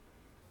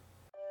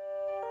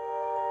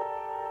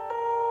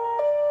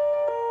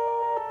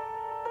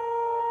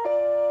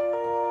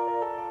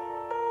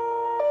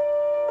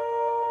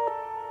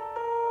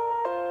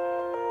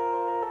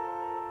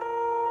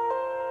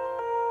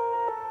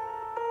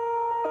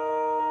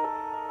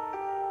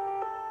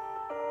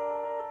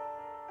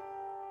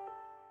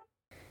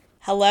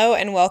Hello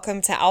and welcome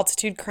to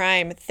Altitude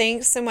Crime.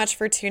 Thanks so much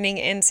for tuning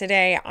in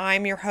today.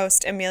 I'm your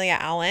host, Amelia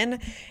Allen,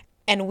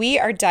 and we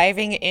are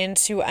diving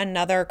into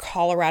another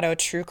Colorado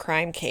true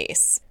crime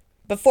case.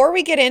 Before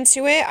we get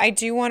into it, I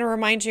do want to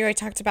remind you, I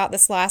talked about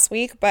this last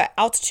week, but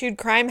Altitude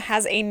Crime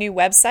has a new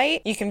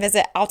website. You can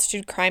visit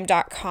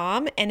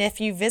altitudecrime.com, and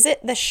if you visit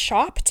the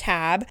shop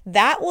tab,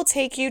 that will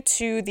take you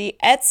to the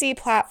Etsy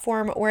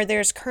platform where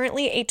there's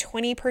currently a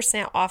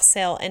 20% off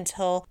sale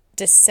until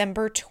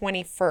December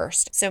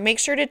 21st. So make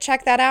sure to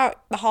check that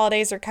out. The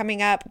holidays are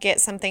coming up. Get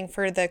something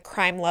for the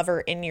crime lover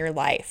in your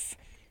life.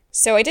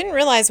 So I didn't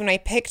realize when I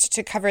picked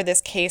to cover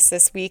this case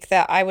this week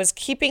that I was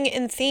keeping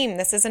in theme.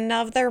 This is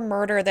another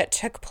murder that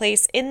took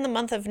place in the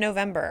month of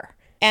November.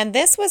 And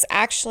this was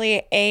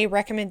actually a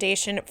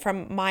recommendation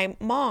from my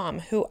mom,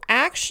 who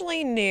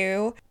actually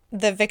knew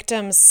the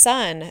victim's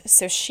son.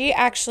 So she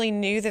actually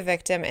knew the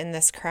victim in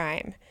this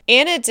crime.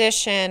 In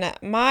addition,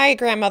 my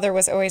grandmother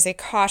was always a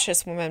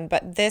cautious woman,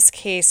 but this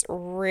case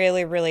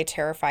really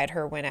terrified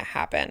her when it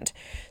happened.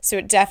 So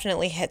it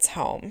definitely hits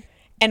home.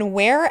 And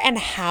where and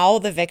how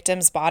the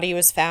victim's body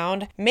was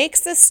found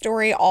makes this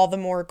story all the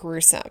more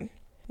gruesome.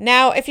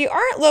 Now, if you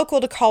aren't local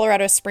to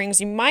Colorado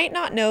Springs, you might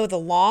not know the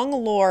long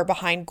lore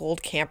behind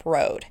Gold Camp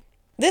Road.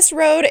 This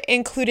road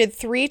included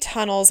 3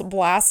 tunnels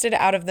blasted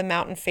out of the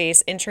mountain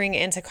face entering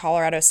into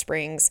Colorado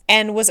Springs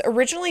and was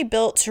originally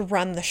built to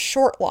run the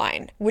Short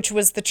Line, which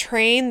was the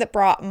train that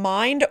brought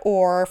mined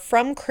ore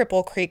from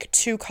Cripple Creek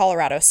to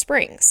Colorado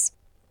Springs.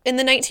 In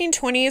the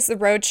 1920s, the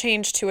road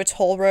changed to a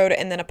toll road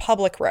and then a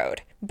public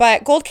road.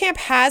 But Gold Camp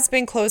has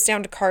been closed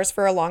down to cars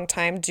for a long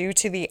time due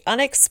to the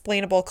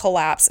unexplainable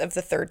collapse of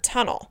the 3rd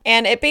tunnel.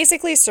 And it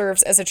basically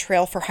serves as a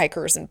trail for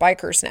hikers and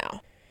bikers now.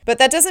 But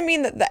that doesn't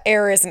mean that the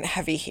air isn't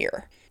heavy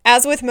here.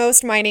 As with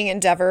most mining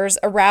endeavors,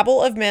 a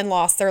rabble of men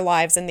lost their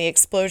lives in the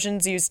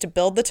explosions used to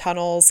build the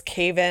tunnels,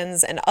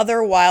 cave-ins, and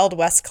other Wild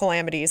West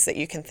calamities that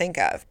you can think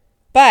of.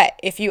 But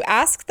if you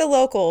ask the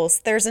locals,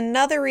 there's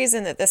another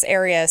reason that this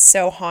area is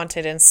so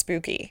haunted and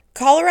spooky.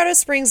 Colorado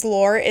Springs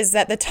lore is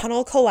that the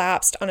tunnel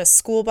collapsed on a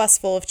school bus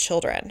full of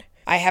children.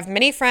 I have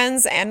many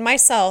friends and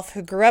myself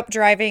who grew up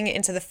driving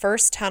into the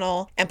first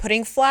tunnel and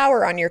putting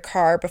flour on your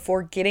car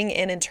before getting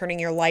in and turning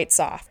your lights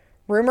off.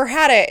 Rumor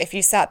had it, if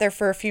you sat there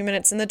for a few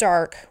minutes in the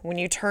dark, when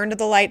you turned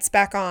the lights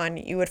back on,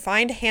 you would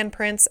find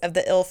handprints of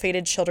the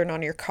ill-fated children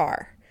on your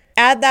car.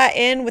 Add that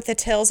in with the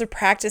tales of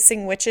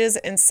practicing witches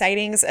and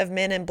sightings of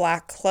men in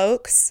black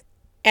cloaks,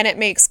 and it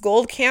makes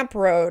Gold Camp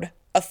Road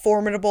a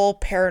formidable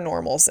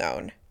paranormal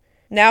zone.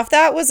 Now, if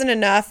that wasn't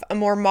enough, a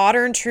more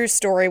modern true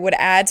story would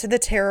add to the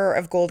terror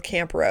of Gold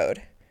Camp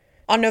Road.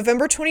 On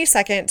November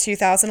 22nd,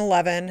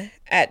 2011,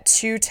 at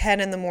 2:10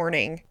 in the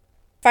morning,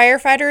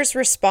 firefighters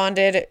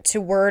responded to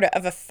word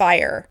of a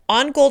fire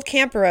on Gold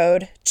Camp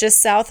Road,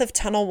 just south of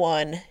Tunnel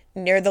 1,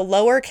 near the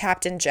lower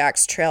Captain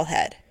Jack's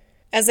trailhead.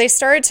 As they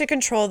started to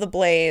control the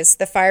blaze,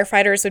 the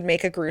firefighters would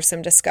make a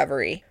gruesome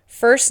discovery,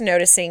 first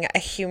noticing a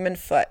human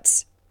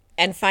foot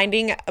and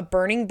finding a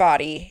burning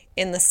body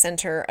in the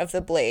center of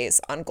the blaze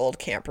on Gold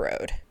Camp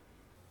Road.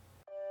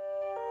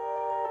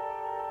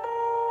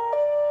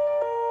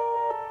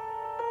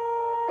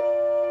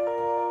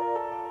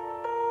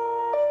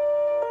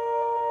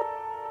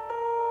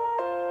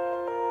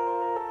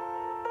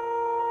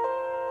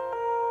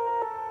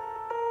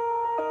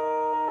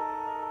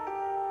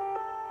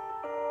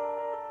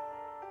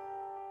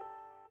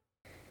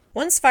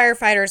 Once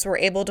firefighters were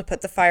able to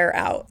put the fire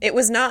out, it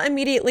was not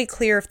immediately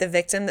clear if the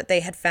victim that they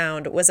had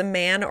found was a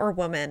man or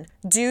woman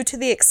due to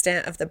the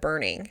extent of the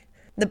burning.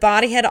 The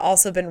body had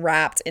also been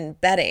wrapped in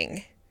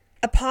bedding.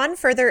 Upon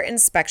further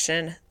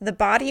inspection, the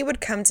body would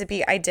come to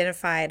be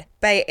identified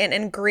by an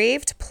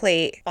engraved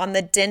plate on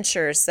the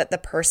dentures that the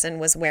person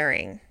was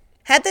wearing.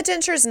 Had the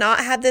dentures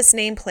not had this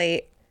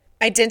nameplate,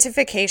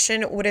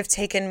 identification would have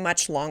taken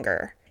much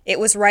longer. It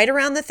was right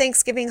around the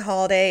Thanksgiving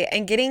holiday,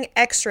 and getting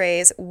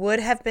x-rays would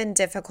have been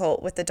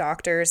difficult with the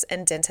doctors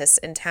and dentists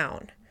in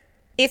town.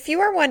 If you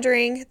are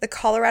wondering, the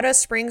Colorado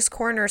Springs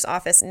Coroner's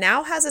Office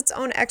now has its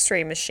own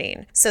x-ray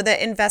machine, so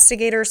that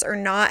investigators are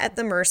not at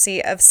the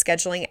mercy of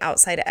scheduling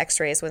outside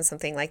x-rays when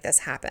something like this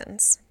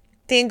happens.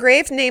 The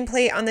engraved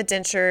nameplate on the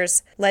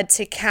dentures led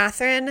to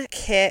Catherine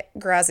Kit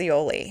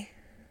Grazioli.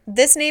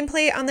 This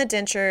nameplate on the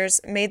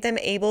dentures made them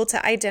able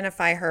to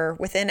identify her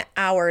within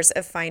hours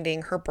of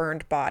finding her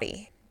burned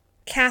body.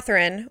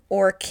 Catherine,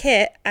 or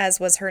Kit as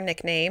was her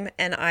nickname,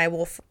 and I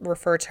will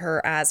refer to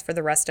her as for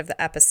the rest of the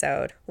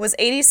episode, was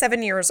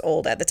 87 years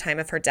old at the time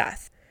of her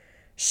death.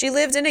 She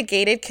lived in a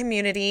gated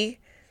community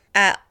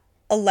at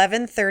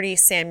 1130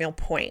 Samuel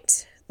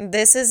Point.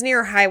 This is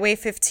near Highway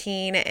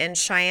 15 and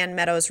Cheyenne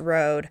Meadows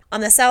Road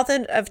on the south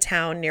end of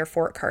town near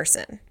Fort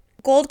Carson.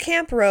 Gold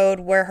Camp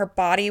Road, where her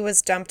body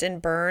was dumped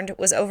and burned,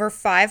 was over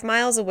 5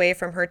 miles away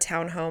from her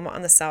townhome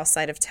on the south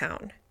side of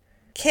town.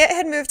 Kit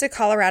had moved to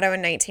Colorado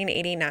in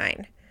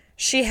 1989.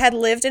 She had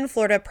lived in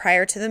Florida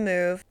prior to the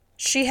move.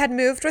 She had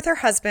moved with her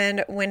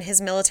husband when his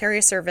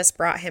military service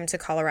brought him to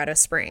Colorado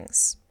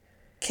Springs.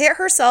 Kit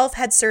herself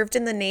had served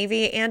in the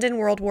Navy and in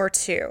World War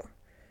II.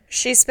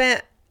 She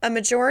spent a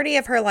majority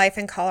of her life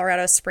in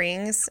Colorado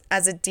Springs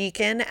as a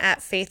deacon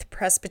at Faith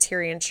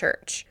Presbyterian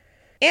Church,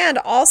 and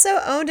also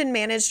owned and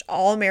managed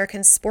All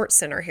American Sports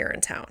Center here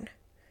in town.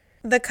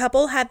 The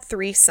couple had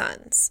 3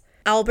 sons,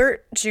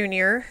 Albert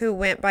Jr., who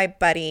went by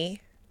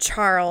Buddy,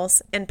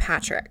 Charles, and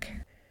Patrick.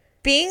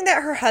 Being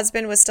that her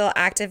husband was still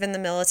active in the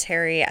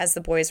military as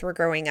the boys were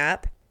growing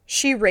up,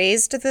 she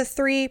raised the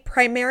 3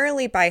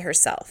 primarily by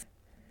herself.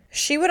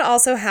 She would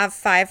also have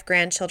 5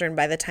 grandchildren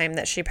by the time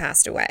that she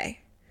passed away.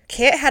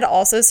 Kit had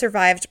also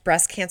survived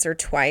breast cancer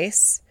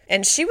twice,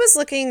 and she was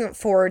looking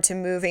forward to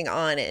moving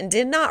on and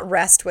did not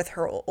rest with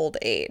her old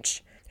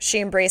age. She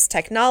embraced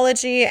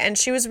technology, and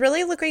she was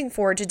really looking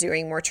forward to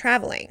doing more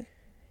traveling.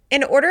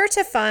 In order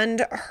to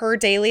fund her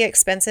daily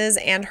expenses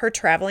and her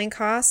traveling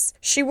costs,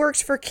 she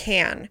worked for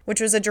CAN,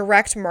 which was a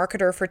direct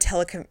marketer for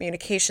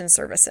telecommunication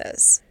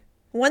services.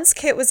 Once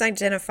Kit was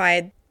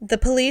identified, the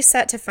police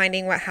set to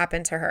finding what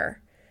happened to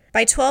her.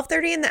 By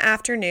 12:30 in the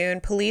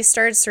afternoon, police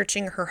started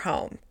searching her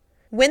home.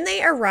 When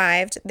they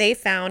arrived, they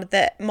found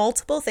that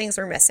multiple things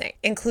were missing,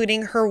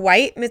 including her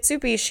white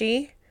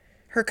Mitsubishi,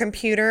 her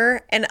computer,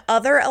 and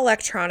other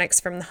electronics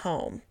from the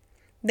home.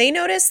 They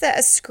noticed that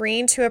a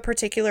screen to a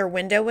particular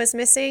window was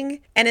missing,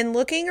 and in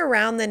looking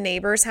around the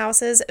neighbors'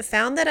 houses,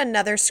 found that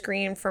another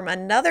screen from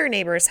another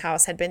neighbor's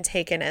house had been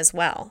taken as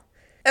well.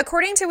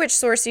 According to which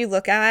source you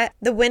look at,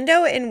 the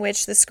window in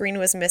which the screen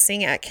was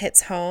missing at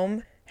Kit's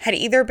home had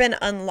either been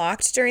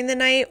unlocked during the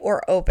night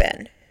or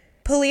open.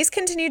 Police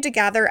continued to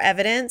gather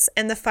evidence,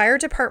 and the fire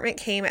department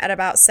came at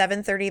about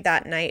 7:30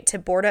 that night to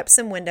board up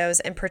some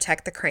windows and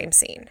protect the crime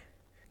scene.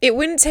 It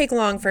wouldn't take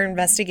long for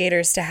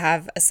investigators to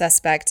have a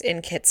suspect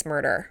in Kit's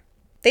murder.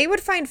 They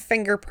would find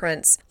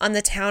fingerprints on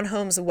the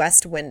townhome's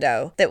west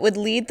window that would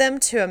lead them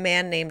to a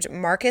man named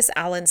Marcus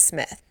Allen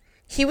Smith.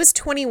 He was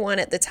 21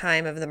 at the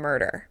time of the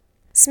murder.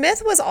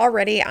 Smith was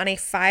already on a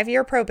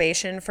 5-year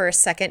probation for a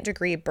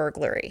second-degree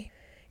burglary.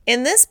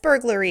 In this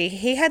burglary,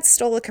 he had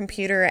stolen a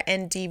computer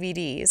and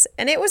DVDs,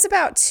 and it was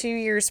about 2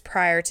 years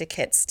prior to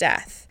Kit's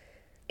death.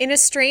 In a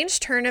strange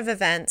turn of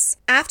events,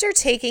 after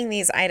taking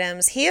these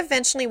items, he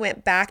eventually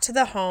went back to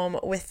the home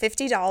with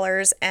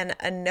 $50 and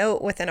a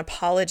note with an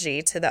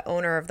apology to the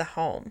owner of the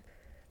home.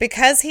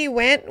 Because he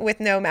went with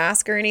no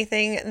mask or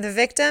anything, the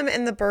victim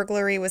in the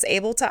burglary was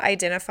able to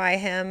identify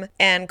him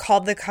and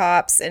called the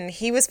cops, and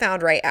he was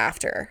found right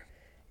after.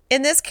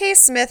 In this case,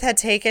 Smith had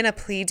taken a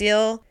plea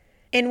deal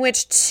in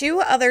which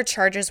 2 other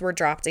charges were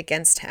dropped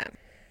against him.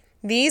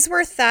 These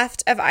were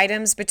theft of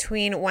items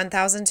between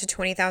 $1,000 to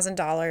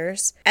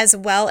 $20,000, as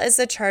well as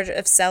the charge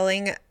of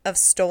selling of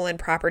stolen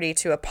property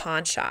to a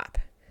pawn shop.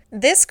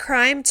 This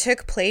crime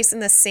took place in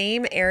the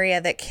same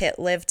area that Kit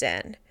lived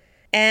in,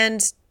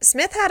 and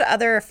Smith had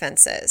other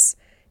offenses.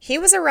 He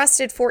was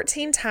arrested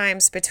 14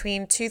 times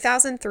between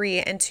 2003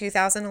 and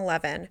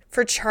 2011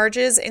 for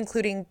charges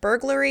including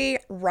burglary,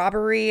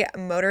 robbery,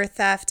 motor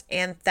theft,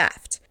 and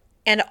theft.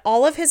 And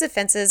all of his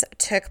offenses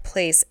took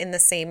place in the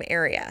same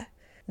area.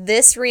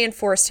 This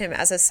reinforced him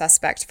as a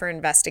suspect for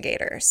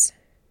investigators.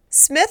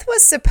 Smith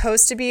was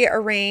supposed to be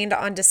arraigned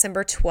on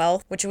December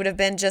 12th, which would have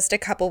been just a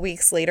couple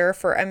weeks later,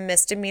 for a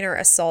misdemeanor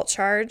assault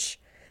charge.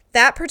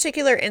 That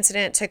particular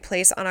incident took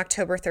place on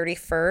October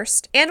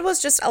 31st and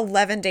was just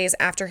 11 days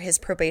after his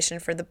probation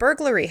for the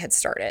burglary had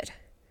started.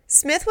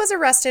 Smith was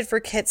arrested for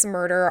Kit's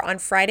murder on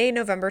Friday,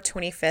 November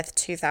 25th,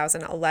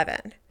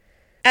 2011.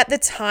 At the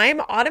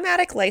time,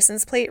 automatic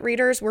license plate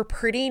readers were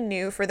pretty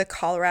new for the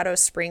Colorado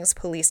Springs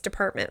Police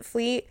Department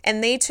fleet,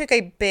 and they took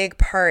a big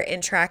part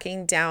in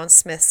tracking down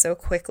Smith so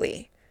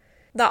quickly.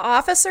 The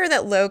officer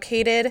that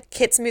located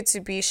Kit's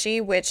Mitsubishi,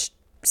 which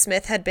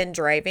Smith had been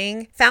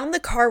driving, found the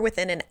car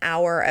within an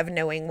hour of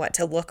knowing what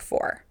to look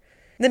for.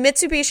 The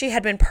Mitsubishi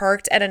had been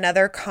parked at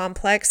another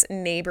complex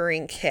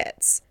neighboring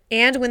Kit's,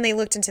 and when they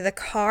looked into the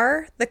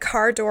car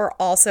door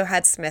also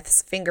had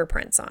Smith's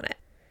fingerprints on it.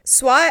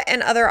 SWAT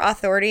and other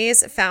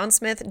authorities found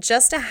Smith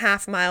just a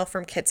half mile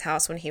from Kit's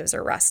house when he was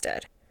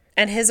arrested.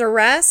 And his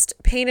arrest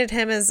painted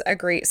him as a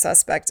great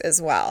suspect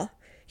as well.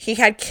 He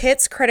had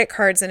Kit's credit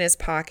cards in his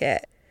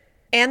pocket,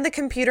 and the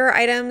computer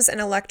items and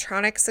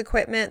electronics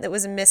equipment that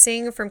was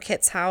missing from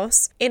Kit's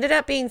house ended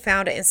up being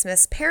found in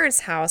Smith's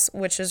parents' house,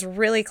 which was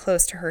really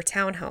close to her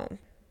townhome.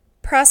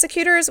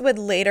 Prosecutors would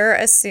later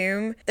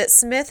assume that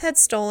Smith had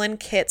stolen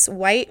Kit's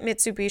white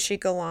Mitsubishi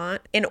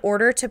Galant in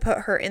order to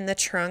put her in the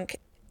trunk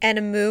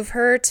and move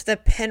her to the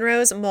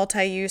Penrose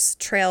Multi-Use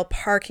Trail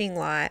parking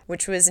lot,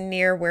 which was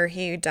near where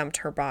he dumped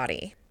her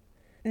body.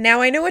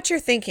 Now, I know what you're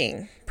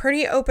thinking.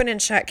 Pretty open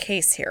and shut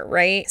case here,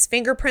 right? His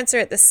fingerprints are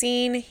at the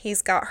scene.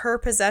 He's got her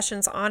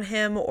possessions on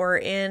him or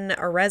in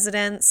a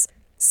residence.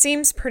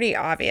 Seems pretty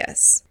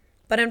obvious.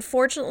 But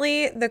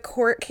unfortunately, the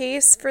court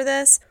case for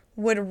this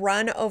would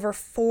run over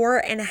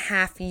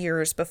 4.5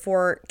 years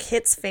before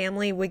Kit's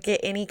family would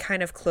get any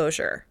kind of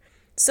closure.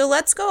 So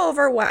let's go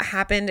over what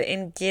happened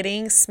in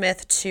getting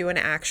Smith to an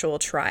actual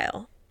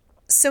trial.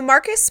 So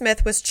Marcus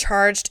Smith was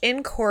charged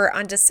in court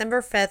on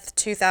December 5th,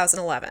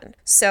 2011.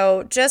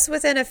 So just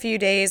within a few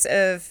days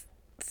of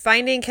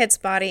finding Kit's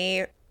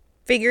body,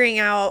 figuring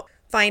out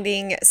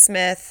finding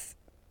Smith,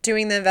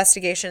 doing the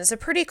investigation, so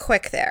pretty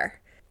quick there.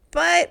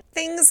 But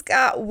things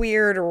got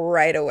weird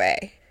right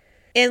away.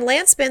 In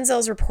Lance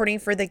Benzel's reporting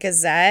for the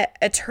Gazette,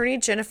 attorney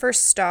Jennifer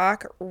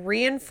Stock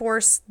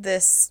reinforced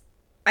this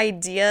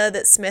idea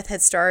that Smith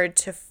had started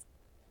to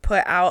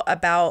put out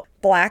about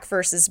black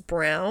versus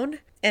brown.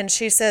 And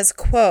she says,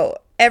 quote,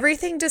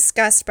 "Everything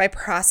discussed by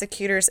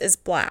prosecutors is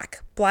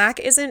black. Black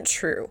isn't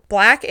true.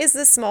 Black is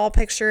the small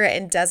picture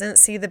and doesn't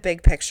see the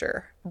big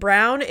picture.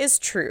 Brown is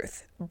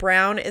truth.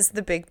 Brown is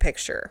the big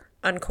picture,"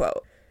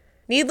 unquote.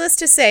 Needless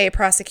to say,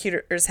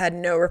 prosecutors had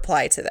no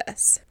reply to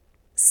this.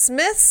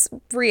 Smith's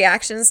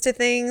reactions to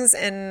things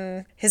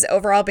and his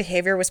overall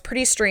behavior was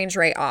pretty strange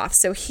right off.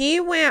 So he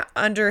went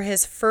under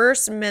his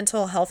first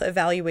mental health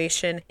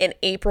evaluation in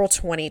April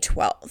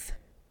 2012.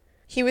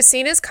 He was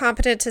seen as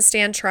competent to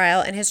stand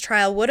trial, and his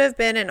trial would have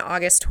been in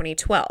August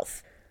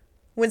 2012.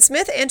 When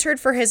Smith entered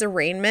for his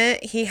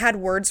arraignment, he had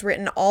words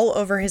written all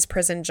over his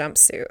prison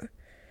jumpsuit.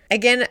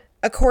 Again,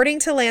 according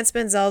to Lance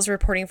Benzel's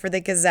reporting for the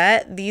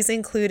Gazette, these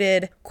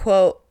included,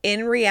 quote,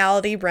 "in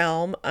reality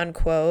realm,"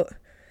 unquote,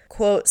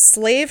 quote,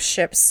 "slave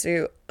ship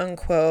suit,"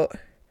 unquote,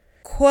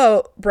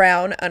 quote,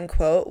 "brown,"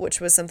 unquote, which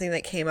was something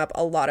that came up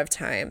a lot of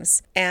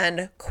times,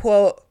 and,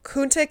 quote,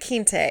 "Kunta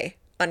Kinte,"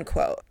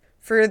 unquote.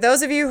 For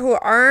those of you who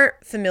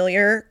aren't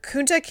familiar,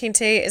 Kunta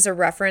Kinte is a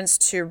reference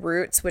to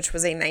Roots, which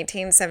was a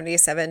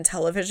 1977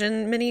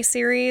 television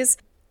miniseries,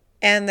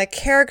 and the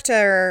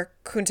character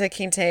Kunta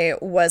Kinte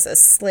was a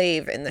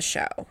slave in the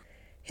show.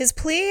 His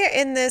plea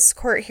in this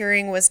court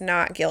hearing was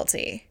not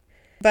guilty.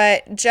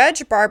 But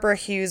Judge Barbara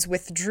Hughes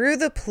withdrew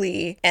the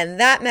plea, and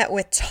that met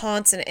with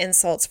taunts and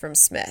insults from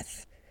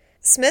Smith.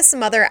 Smith's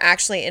mother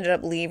actually ended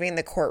up leaving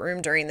the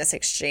courtroom during this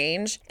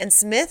exchange, and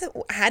Smith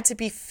had to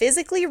be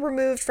physically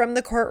removed from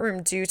the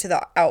courtroom due to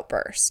the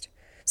outburst.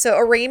 So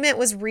arraignment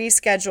was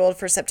rescheduled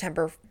for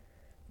September.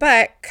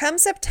 But come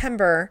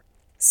September,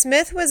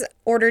 Smith was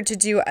ordered to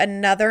do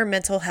another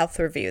mental health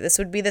review. This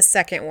would be the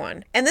second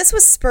one. And this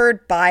was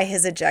spurred by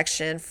his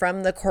ejection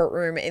from the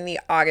courtroom in the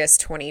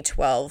August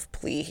 2012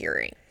 plea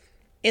hearing.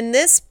 In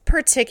this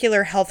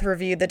particular health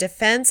review, the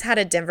defense had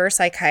a Denver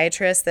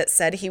psychiatrist that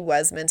said he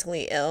was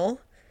mentally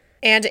ill.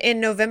 And in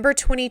November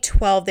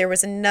 2012, there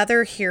was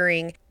another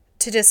hearing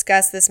to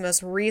discuss this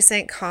most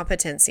recent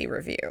competency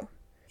review.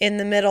 In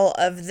the middle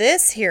of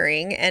this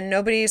hearing, and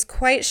nobody's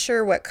quite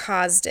sure what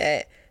caused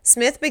it,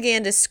 Smith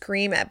began to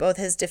scream at both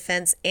his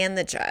defense and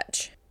the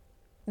judge.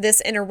 This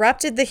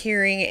interrupted the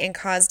hearing and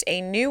caused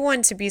a new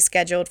one to be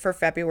scheduled for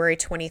February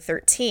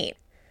 2013.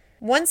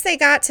 Once they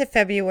got to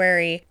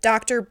February,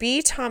 Dr.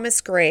 B.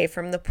 Thomas Gray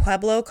from the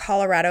Pueblo,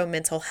 Colorado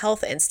Mental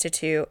Health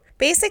Institute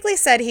basically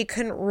said he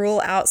couldn't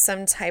rule out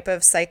some type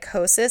of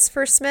psychosis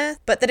for Smith,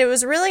 but that it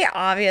was really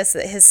obvious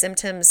that his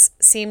symptoms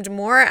seemed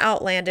more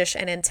outlandish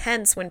and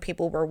intense when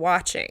people were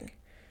watching.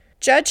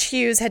 Judge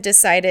Hughes had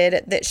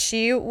decided that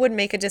she would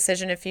make a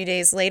decision a few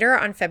days later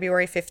on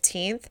February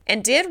 15th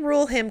and did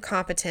rule him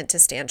competent to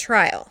stand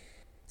trial.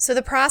 So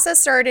the process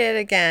started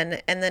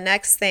again, and the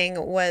next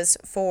thing was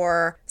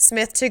for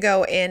Smith to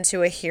go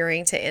into a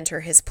hearing to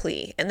enter his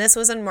plea, and this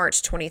was in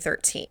March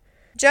 2013.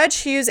 Judge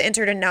Hughes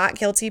entered a not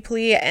guilty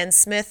plea, and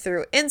Smith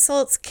threw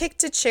insults,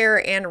 kicked a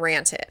chair, and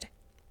ranted,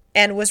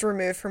 and was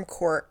removed from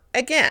court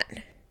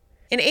again.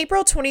 In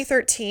April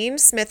 2013,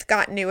 Smith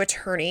got new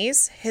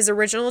attorneys. His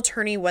original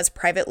attorney was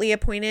privately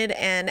appointed,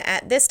 and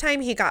at this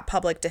time he got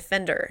public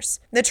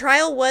defenders. The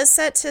trial was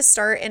set to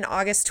start in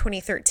August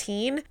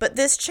 2013, but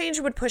this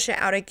change would push it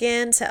out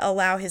again to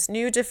allow his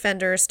new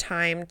defenders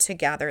time to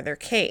gather their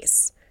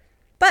case.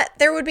 But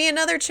there would be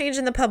another change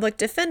in the public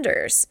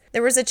defenders.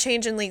 There was a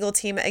change in legal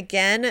team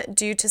again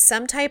due to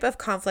some type of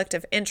conflict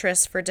of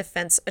interest for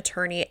defense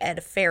attorney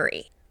Ed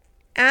Ferry.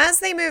 As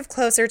they moved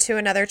closer to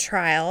another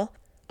trial,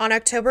 on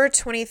October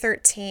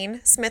 2013,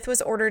 Smith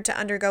was ordered to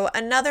undergo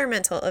another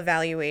mental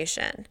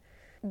evaluation.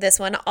 This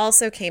one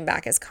also came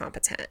back as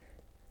competent.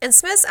 And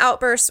Smith's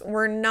outbursts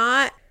were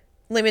not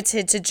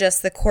limited to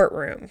just the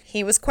courtroom.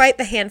 He was quite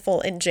the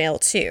handful in jail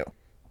too.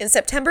 In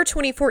September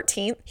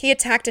 2014, he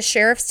attacked a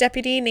sheriff's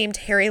deputy named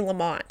Harry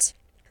Lamont.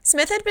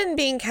 Smith had been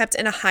being kept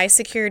in a high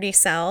security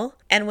cell,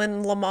 and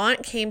when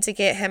Lamont came to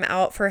get him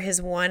out for his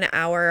 1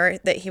 hour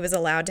that he was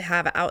allowed to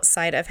have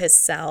outside of his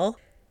cell,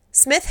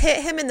 Smith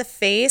hit him in the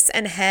face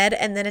and head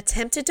and then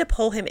attempted to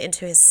pull him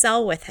into his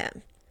cell with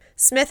him.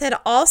 Smith had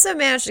also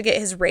managed to get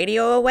his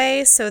radio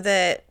away so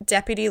that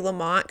Deputy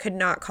Lamont could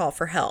not call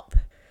for help.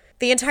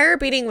 The entire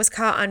beating was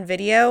caught on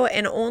video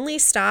and only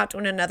stopped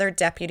when another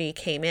deputy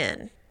came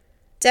in.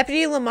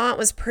 Deputy Lamont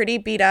was pretty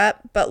beat up,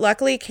 but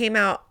luckily came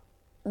out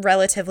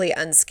relatively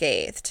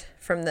unscathed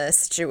from the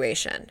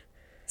situation.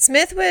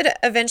 Smith would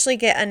eventually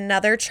get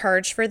another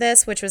charge for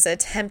this, which was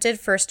attempted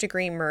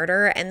first-degree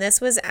murder, and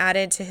this was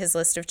added to his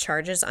list of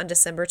charges on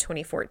December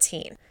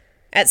 2014.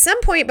 At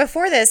some point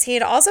before this, he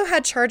had also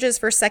had charges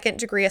for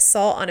second-degree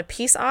assault on a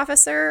peace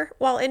officer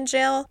while in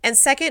jail and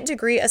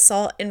second-degree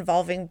assault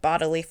involving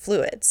bodily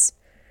fluids.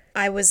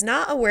 I was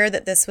not aware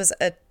that this was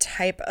a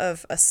type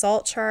of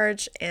assault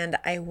charge, and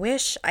I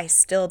wish I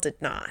still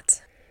did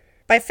not.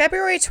 By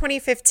February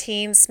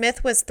 2015,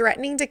 Smith was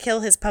threatening to kill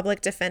his public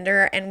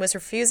defender and was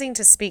refusing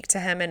to speak to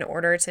him in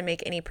order to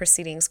make any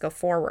proceedings go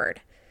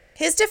forward.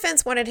 His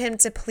defense wanted him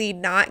to plead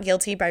not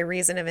guilty by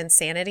reason of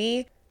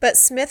insanity, but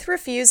Smith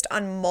refused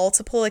on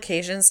multiple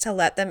occasions to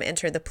let them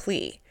enter the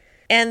plea.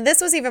 And this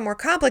was even more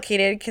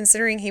complicated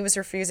considering he was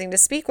refusing to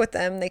speak with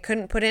them. They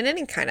couldn't put in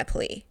any kind of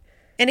plea.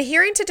 In a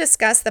hearing to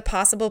discuss the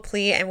possible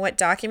plea and what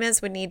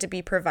documents would need to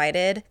be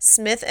provided,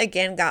 Smith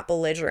again got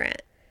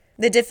belligerent.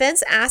 The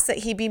defense asked that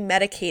he be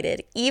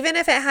medicated, even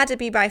if it had to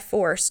be by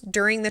force,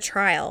 during the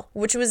trial,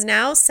 which was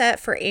now set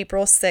for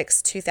April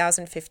 6,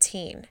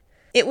 2015.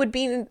 It would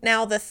be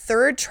now the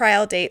third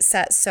trial date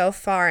set so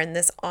far in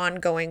this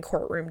ongoing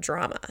courtroom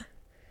drama.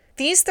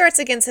 These threats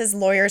against his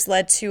lawyers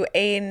led to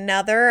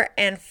another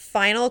and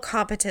final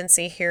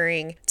competency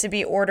hearing to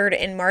be ordered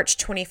in March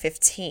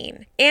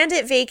 2015, and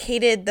it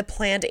vacated the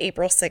planned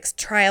April 6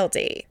 trial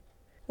date.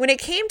 When it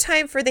came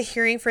time for the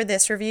hearing for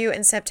this review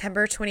in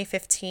September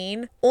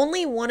 2015,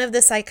 only one of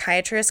the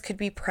psychiatrists could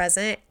be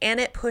present,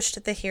 and it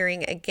pushed the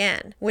hearing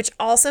again, which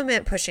also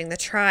meant pushing the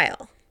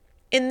trial.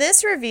 In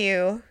this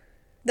review,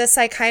 the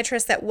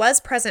psychiatrist that was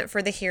present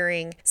for the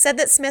hearing said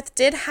that Smith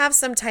did have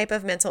some type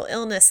of mental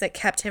illness that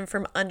kept him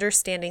from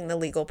understanding the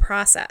legal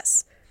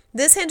process.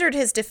 This hindered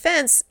his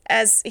defense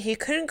as he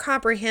couldn't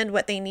comprehend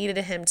what they needed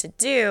him to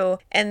do,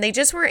 and they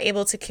just weren't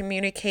able to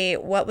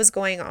communicate what was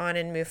going on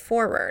and move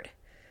forward.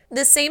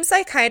 The same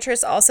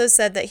psychiatrist also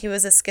said that he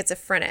was a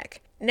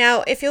schizophrenic.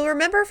 Now, if you'll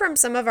remember from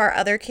some of our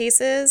other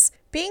cases,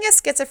 being a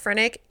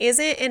schizophrenic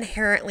isn't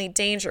inherently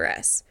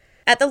dangerous.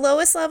 At the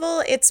lowest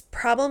level, it's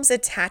problems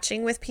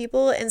attaching with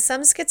people, and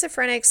some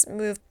schizophrenics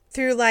move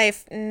through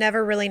life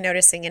never really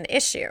noticing an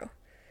issue.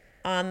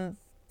 On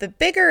the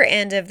bigger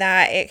end of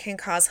that, it can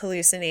cause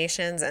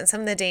hallucinations and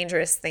some of the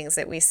dangerous things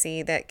that we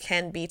see that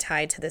can be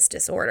tied to this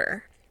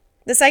disorder.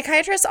 The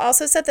psychiatrist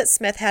also said that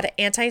Smith had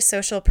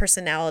antisocial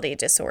personality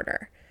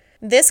disorder.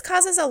 This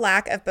causes a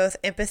lack of both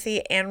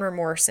empathy and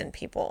remorse in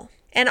people.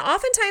 And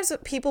oftentimes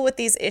people with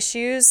these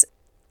issues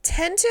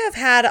tend to have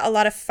had a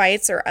lot of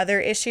fights or other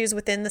issues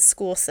within the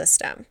school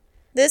system.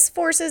 This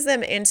forces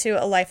them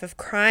into a life of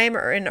crime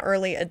or in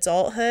early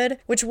adulthood,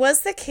 which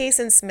was the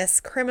case in Smith's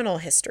criminal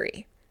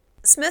history.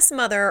 Smith's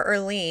mother,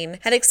 Earlene,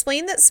 had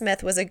explained that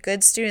Smith was a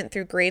good student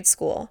through grade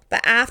school,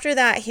 but after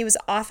that he was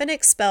often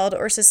expelled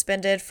or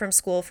suspended from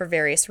school for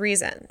various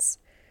reasons.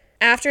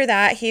 After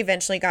that, he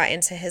eventually got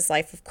into his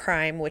life of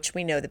crime, which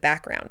we know the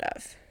background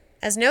of.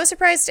 As no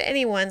surprise to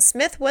anyone,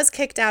 Smith was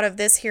kicked out of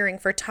this hearing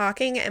for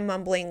talking and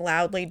mumbling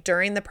loudly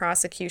during the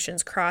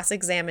prosecution's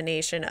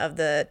cross-examination of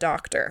the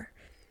doctor.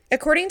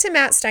 According to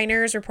Matt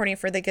Steiners reporting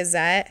for the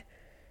Gazette,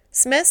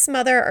 Smith's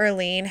mother,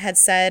 Earlene, had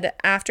said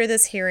after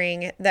this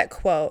hearing that,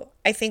 quote,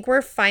 "I think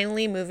we're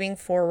finally moving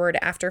forward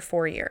after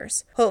 4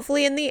 years.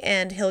 Hopefully in the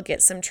end, he'll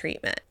get some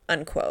treatment,"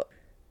 unquote.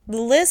 The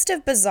list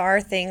of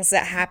bizarre things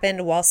that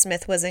happened while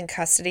Smith was in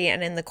custody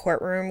and in the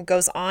courtroom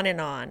goes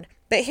on,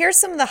 but here's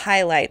some of the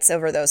highlights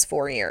over those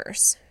 4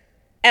 years.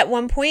 At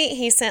one point,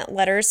 he sent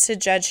letters to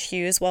Judge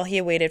Hughes while he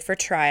awaited for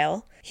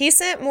trial. He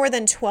sent more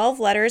than 12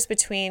 letters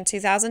between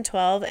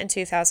 2012 and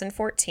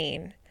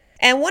 2014.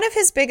 And one of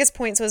his biggest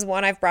points was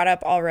one I've brought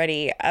up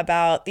already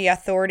about the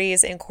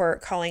authorities in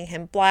court calling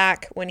him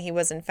black when he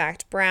was in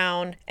fact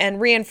brown,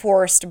 and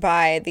reinforced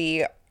by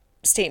the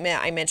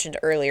statement I mentioned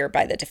earlier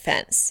by the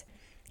defense.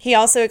 He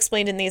also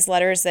explained in these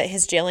letters that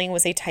his jailing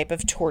was a type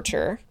of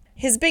torture.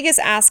 His biggest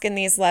ask in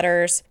these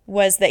letters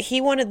was that he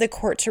wanted the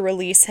court to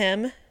release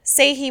him,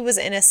 say he was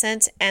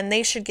innocent, and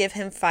they should give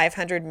him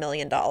 $500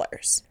 million.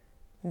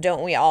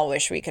 Don't we all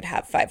wish we could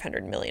have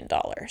 $500 million?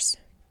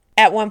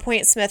 At one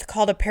point, Smith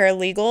called a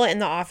paralegal in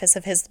the office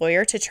of his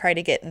lawyer to try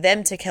to get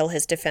them to kill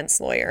his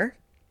defense lawyer.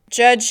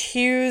 Judge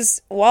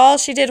Hughes, while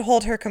she did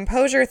hold her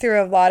composure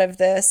through a lot of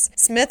this,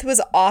 Smith was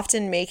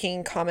often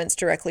making comments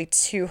directly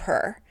to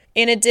her.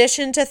 In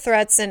addition to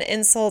threats and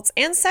insults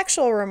and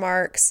sexual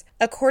remarks,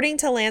 according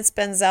to Lance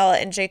Benzel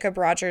and Jacob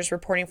Rogers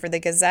reporting for the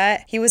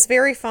Gazette, he was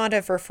very fond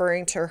of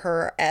referring to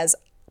her as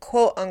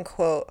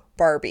quote-unquote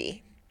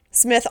Barbie.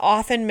 Smith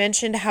often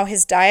mentioned how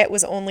his diet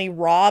was only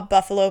raw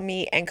buffalo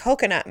meat and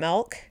coconut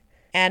milk,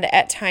 and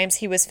at times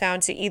he was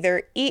found to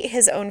either eat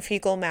his own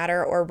fecal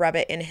matter or rub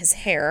it in his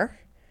hair.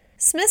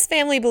 Smith's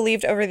family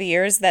believed over the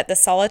years that the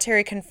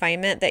solitary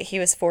confinement that he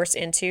was forced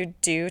into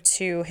due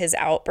to his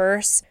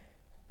outbursts,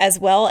 as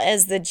well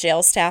as the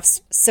jail staff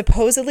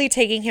supposedly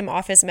taking him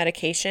off his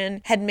medication,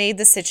 had made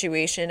the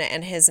situation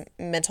and his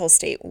mental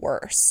state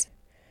worse.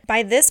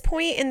 By this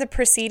point in the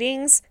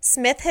proceedings,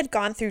 Smith had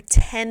gone through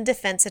 10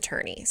 defense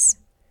attorneys.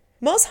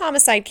 Most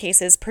homicide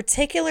cases,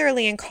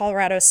 particularly in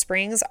Colorado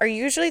Springs, are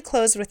usually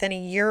closed within a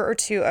year or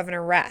two of an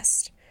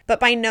arrest. But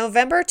by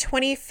November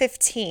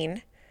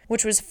 2015,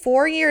 which was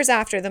 4 years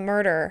after the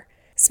murder,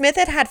 Smith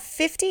had had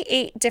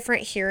 58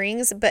 different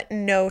hearings but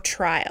no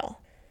trial.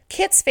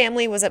 Kit's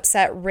family was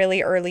upset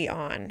really early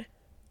on.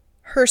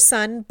 Her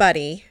son,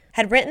 Buddy,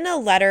 had written a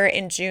letter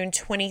in June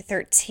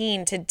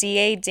 2013 to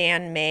DA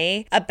Dan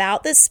May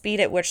about the speed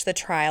at which the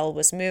trial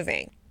was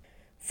moving.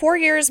 4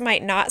 years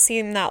might not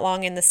seem that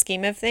long in the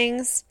scheme of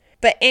things,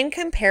 But in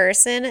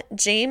comparison,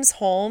 James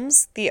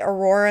Holmes, the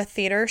Aurora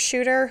theater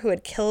shooter who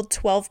had killed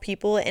 12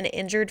 people and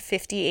injured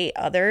 58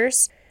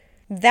 others,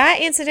 that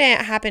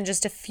incident happened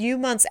just a few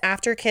months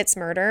after Kit's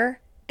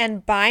murder.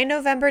 And by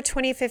November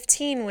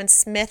 2015, when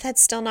Smith had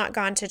still not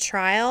gone to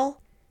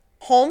trial,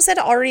 Holmes had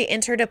already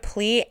entered a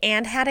plea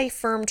and had a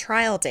firm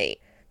trial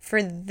date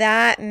for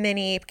that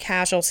many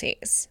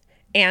casualties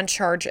and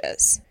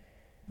charges.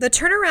 The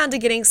turnaround to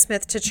getting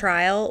Smith to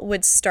trial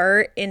would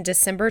start in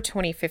December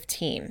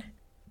 2015.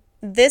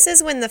 This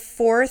is when the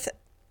fourth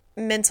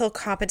mental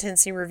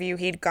competency review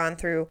he'd gone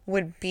through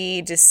would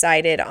be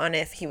decided on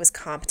if he was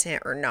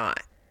competent or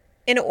not.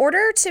 In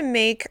order to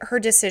make her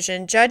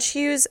decision, Judge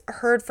Hughes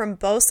heard from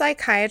both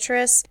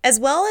psychiatrists as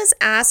well as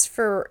asked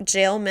for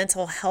jail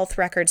mental health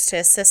records to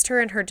assist her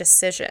in her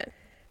decision.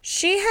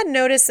 She had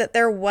noticed that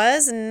there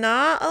was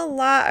not a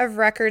lot of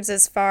records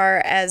as far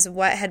as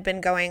what had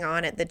been going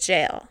on at the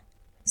jail.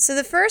 So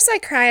the first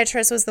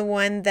psychiatrist was the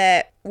one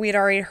that we'd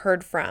already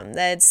heard from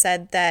that had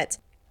said that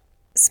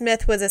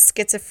Smith was a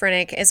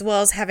schizophrenic as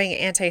well as having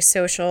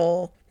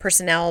antisocial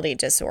personality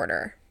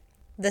disorder.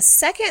 The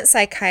second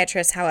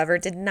psychiatrist, however,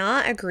 did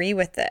not agree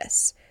with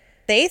this.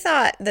 They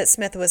thought that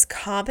Smith was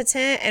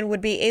competent and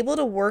would be able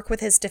to work with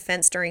his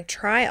defense during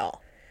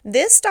trial.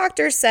 This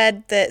doctor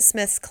said that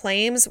Smith's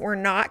claims were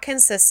not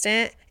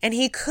consistent and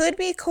he could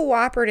be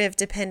cooperative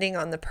depending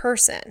on the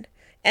person.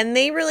 And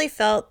they really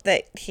felt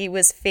that he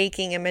was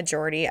faking a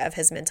majority of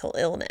his mental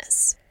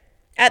illness.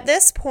 At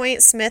this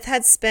point, Smith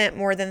had spent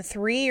more than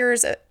 3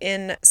 years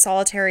in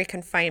solitary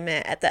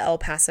confinement at the El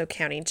Paso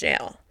County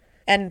Jail,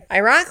 and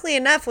ironically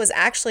enough was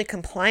actually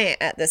compliant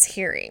at this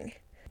hearing.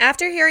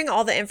 After hearing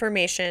all the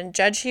information,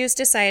 Judge Hughes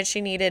decided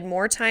she needed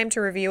more time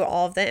to review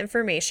all of the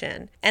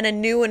information, and a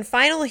new and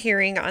final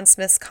hearing on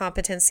Smith's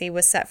competency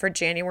was set for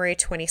January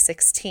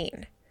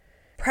 2016.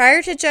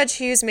 Prior to Judge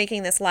Hughes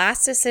making this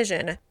last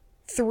decision,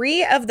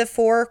 3 of the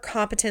 4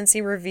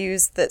 competency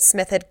reviews that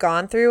Smith had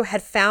gone through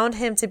had found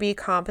him to be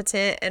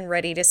competent and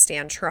ready to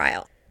stand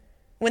trial.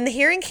 When the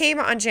hearing came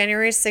on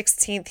January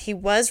 16th, he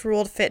was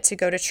ruled fit to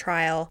go to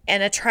trial,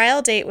 and a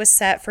trial date was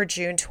set for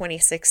June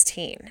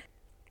 2016.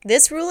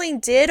 This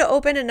ruling did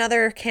open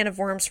another can of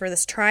worms for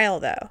this trial,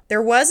 though.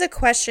 There was a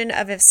question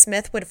of if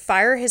Smith would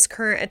fire his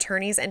current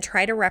attorneys and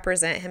try to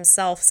represent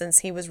himself since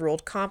he was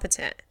ruled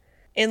competent.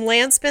 In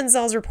Lance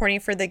Benzel's reporting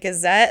for the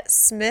Gazette,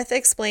 Smith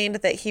explained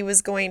that he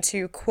was going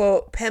to,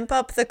 quote, pimp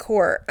up the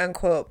court,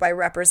 unquote, by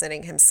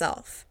representing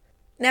himself.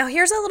 Now,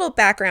 here's a little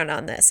background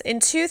on this. In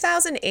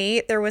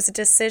 2008, there was a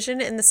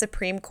decision in the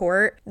Supreme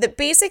Court that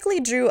basically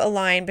drew a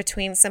line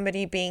between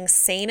somebody being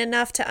sane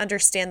enough to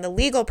understand the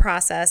legal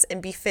process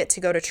and be fit to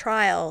go to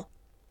trial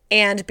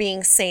and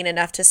being sane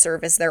enough to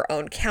serve as their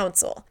own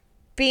counsel.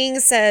 Being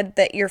said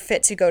that you're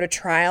fit to go to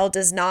trial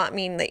does not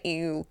mean that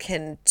you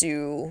can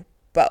do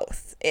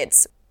both.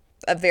 It's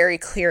a very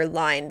clear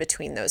line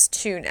between those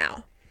two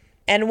now.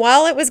 And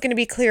while it was going to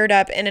be cleared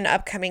up in an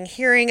upcoming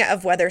hearing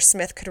of whether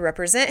Smith could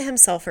represent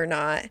himself or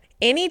not,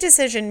 any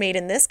decision made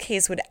in this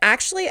case would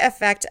actually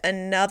affect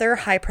another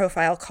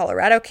high-profile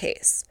Colorado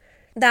case.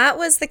 That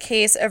was the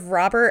case of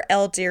Robert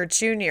L. Deere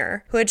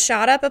Jr., who had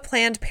shot up a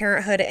Planned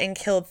Parenthood and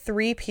killed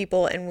 3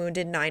 people and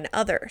wounded 9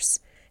 others.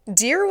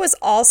 Deere was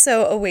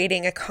also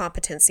awaiting a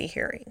competency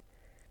hearing.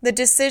 The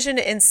decision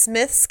in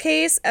Smith's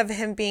case of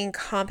him being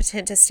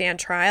competent to stand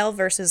trial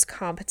versus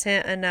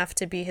competent enough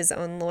to be his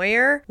own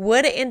lawyer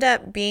would end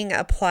up being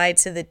applied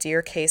to the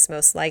Deere case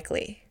most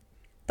likely.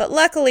 But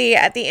luckily,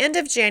 at the end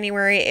of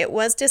January, it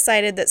was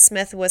decided that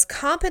Smith was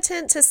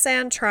competent to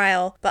stand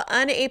trial, but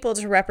unable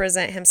to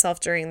represent himself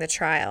during the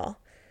trial,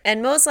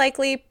 and most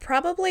likely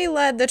probably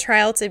led the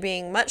trial to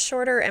being much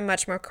shorter and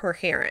much more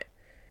coherent.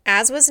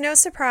 As was no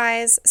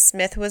surprise,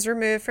 Smith was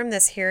removed from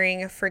this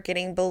hearing for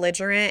getting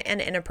belligerent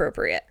and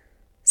inappropriate.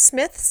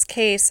 Smith's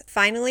case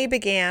finally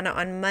began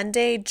on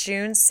Monday,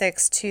 June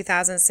 6,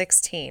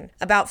 2016,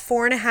 about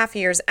 4.5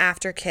 years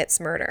after Kit's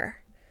murder.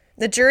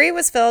 The jury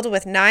was filled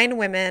with 9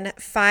 women,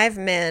 5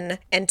 men,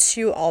 and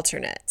 2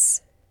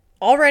 alternates.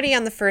 Already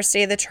on the first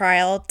day of the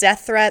trial,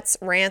 death threats,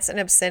 rants, and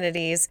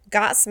obscenities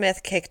got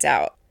Smith kicked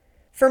out.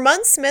 For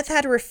months, Smith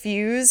had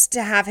refused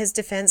to have his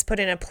defense put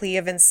in a plea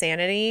of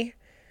insanity.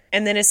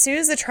 And then as soon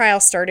as the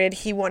trial started,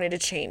 he wanted to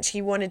change.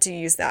 He wanted to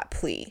use that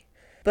plea.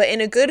 But in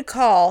a good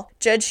call,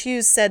 Judge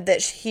Hughes said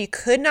that he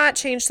could not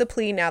change the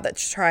plea now that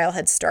the trial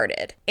had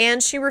started,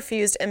 and she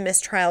refused a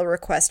mistrial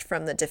request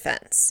from the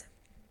defense.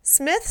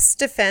 Smith's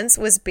defense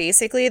was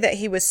basically that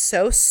he was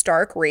so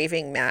stark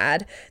raving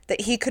mad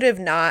that he could have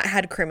not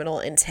had criminal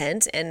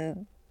intent,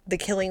 and the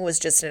killing was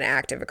just an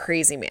act of a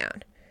crazy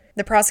man.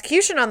 The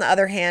prosecution, on the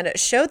other hand,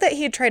 showed that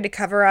he had tried to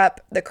cover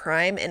up the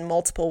crime in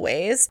multiple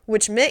ways,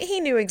 which meant he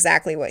knew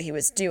exactly what he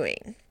was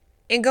doing.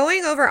 In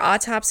going over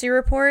autopsy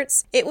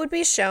reports, it would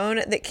be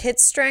shown that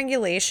Kit's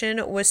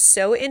strangulation was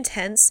so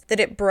intense that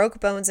it broke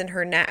bones in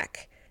her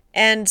neck.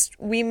 And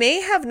we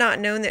may have not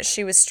known that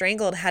she was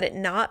strangled had it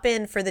not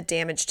been for the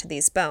damage to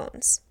these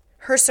bones.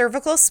 Her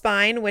cervical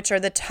spine, which are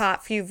the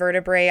top few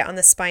vertebrae on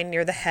the spine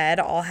near the head,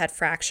 all had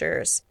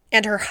fractures.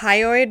 And her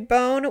hyoid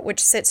bone,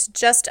 which sits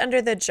just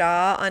under the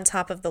jaw on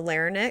top of the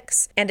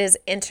larynx and is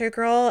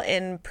integral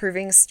in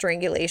proving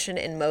strangulation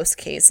in most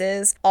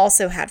cases,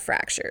 also had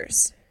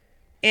fractures.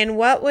 And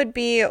what would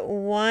be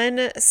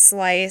one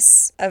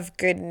slice of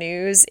good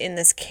news in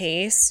this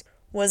case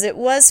was it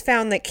was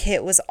found that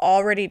Kit was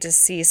already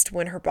deceased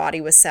when her body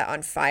was set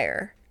on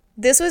fire.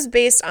 This was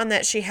based on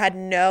that she had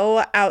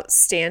no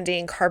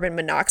outstanding carbon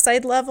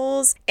monoxide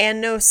levels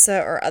and no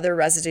soot or other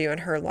residue in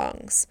her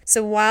lungs.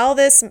 So while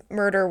this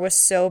murder was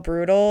so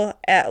brutal,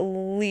 at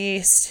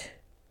least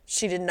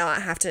she did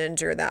not have to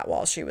endure that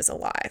while she was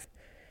alive.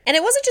 And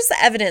it wasn't just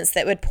the evidence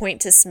that would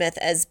point to Smith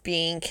as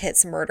being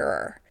Kit's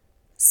murderer.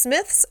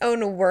 Smith's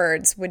own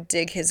words would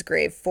dig his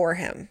grave for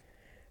him.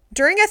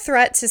 During a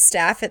threat to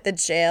staff at the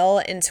jail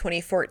in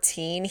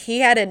 2014, he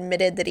had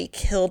admitted that he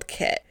killed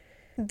Kit.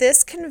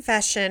 This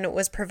confession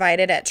was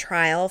provided at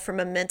trial from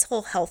a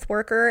mental health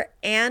worker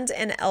and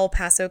an El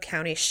Paso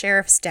County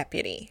Sheriff's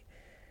deputy.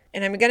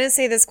 And I'm going to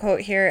say this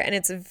quote here, and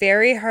it's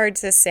very hard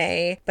to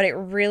say, but it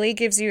really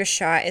gives you a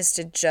shot as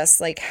to just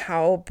like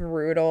how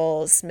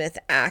brutal Smith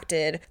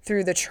acted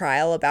through the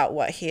trial about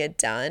what he had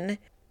done.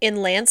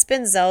 In Lance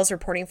Benzel's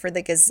reporting for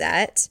the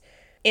Gazette,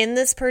 in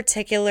this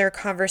particular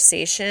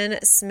conversation,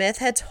 Smith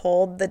had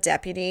told the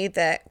deputy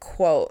that,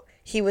 quote,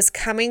 he was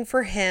coming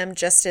for him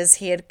just as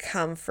he had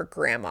come for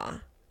Grandma,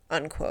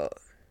 unquote.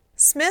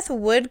 Smith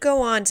would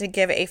go on to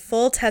give a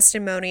full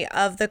testimony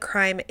of the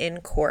crime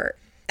in court.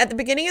 At the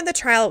beginning of the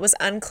trial, it was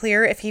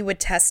unclear if he would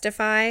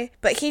testify,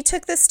 but he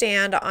took the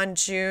stand on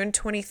June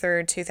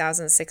 23,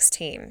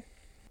 2016.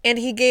 And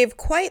he gave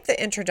quite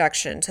the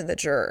introduction to the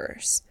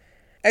jurors.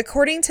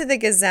 According to the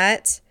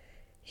Gazette,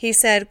 he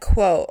said,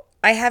 quote,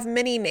 I have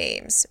many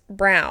names: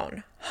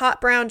 Brown, hot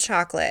brown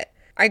chocolate.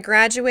 I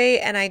graduate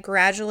and I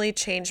gradually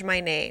change my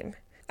name.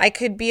 I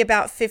could be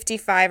about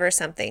 55 or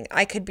something.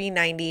 I could be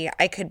 90.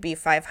 I could be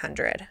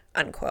 500,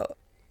 unquote.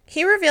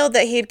 He revealed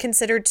that he had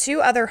considered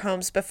 2 other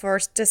homes before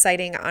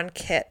deciding on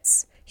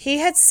Kit's. He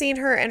had seen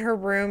her in her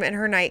room in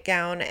her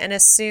nightgown and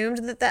assumed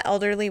that the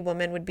elderly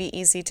woman would be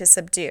easy to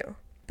subdue.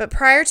 But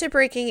prior to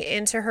breaking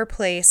into her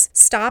place,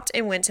 stopped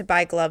and went to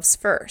buy gloves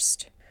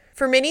first.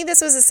 For many,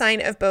 this was a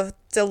sign of both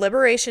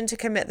deliberation to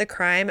commit the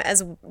crime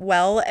as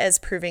well as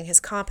proving his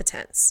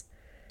competence.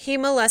 He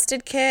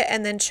molested Kit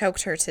and then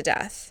choked her to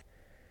death.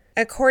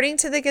 According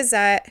to the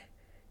Gazette,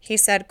 he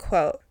said,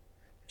 quote,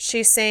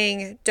 she's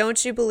saying,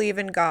 don't you believe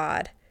in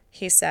God,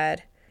 he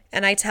said,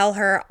 and I tell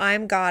her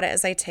I'm God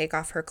as I take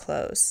off her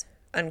clothes,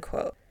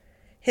 unquote.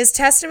 His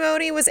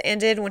testimony was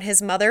ended when his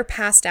mother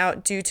passed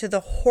out due to the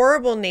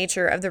horrible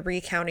nature of the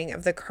recounting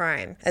of the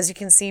crime, as you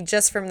can see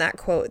just from that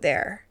quote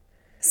there.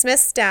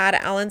 Smith's dad,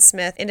 Alan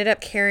Smith, ended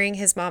up carrying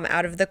his mom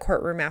out of the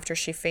courtroom after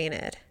she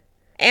fainted.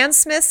 Ann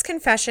Smith's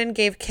confession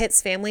gave Kit's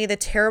family the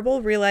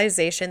terrible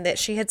realization that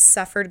she had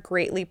suffered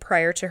greatly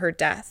prior to her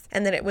death,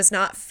 and that it was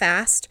not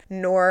fast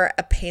nor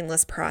a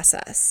painless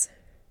process.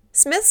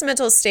 Smith's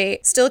mental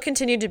state still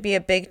continued to be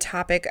a big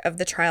topic of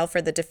the trial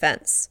for the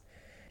defense.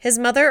 His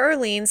mother,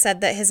 Erlene,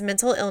 said that his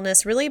mental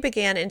illness really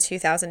began in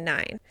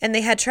 2009, and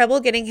they had trouble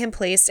getting him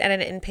placed at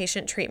an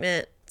inpatient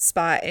treatment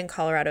spot in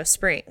Colorado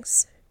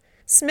Springs.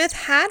 Smith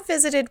had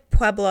visited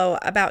Pueblo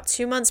about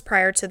 2 months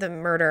prior to the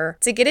murder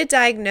to get a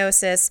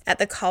diagnosis at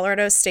the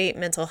Colorado State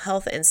Mental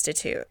Health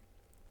Institute.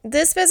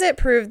 This visit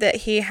proved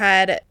that he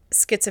had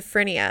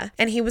schizophrenia,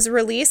 and he was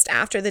released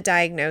after the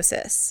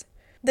diagnosis.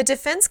 The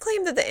defense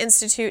claimed that the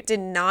institute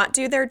did not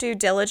do their due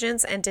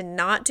diligence and did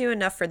not do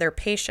enough for their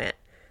patient.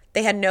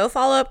 They had no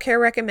follow-up care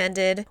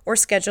recommended or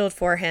scheduled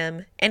for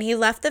him, and he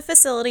left the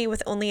facility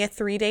with only a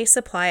 3-day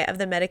supply of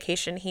the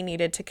medication he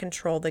needed to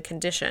control the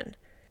condition.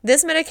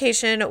 This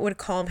medication would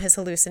calm his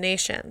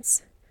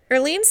hallucinations.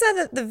 Erlene said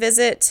that the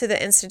visit to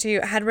the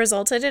institute had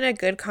resulted in a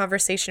good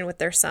conversation with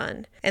their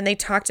son, and they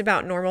talked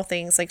about normal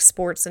things like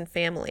sports and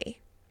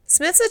family.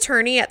 Smith's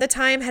attorney at the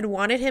time had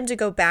wanted him to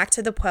go back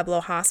to the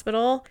Pueblo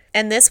hospital,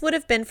 and this would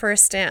have been for a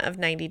stint of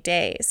 90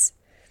 days.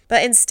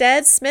 But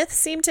instead, Smith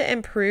seemed to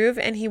improve,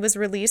 and he was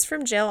released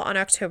from jail on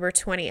October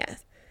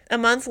 20th. A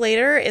month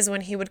later is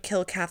when he would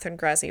kill Catherine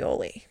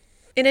Grazioli.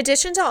 In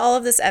addition to all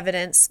of this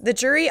evidence, the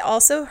jury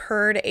also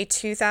heard a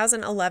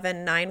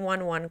 2011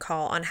 911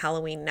 call on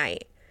Halloween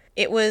night.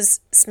 It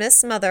was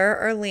Smith's mother,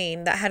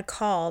 Erlene, that had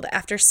called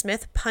after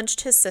Smith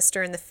punched his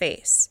sister in the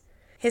face.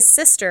 His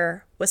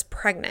sister was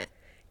pregnant.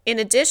 In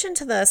addition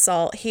to the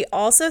assault, he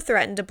also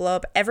threatened to blow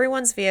up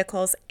everyone's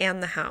vehicles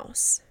and the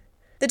house.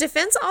 The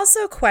defense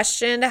also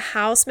questioned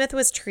how Smith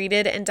was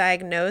treated and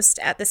diagnosed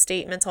at the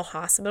state mental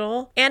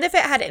hospital, and if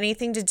it had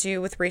anything to do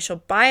with racial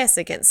bias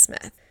against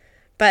Smith.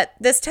 But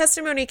this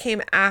testimony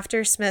came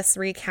after Smith's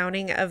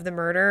recounting of the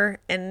murder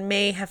and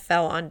may have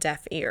fell on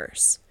deaf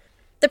ears.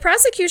 The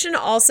prosecution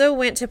also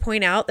went to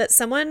point out that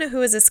someone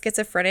who is a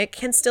schizophrenic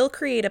can still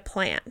create a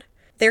plan.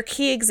 Their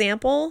key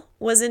example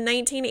was in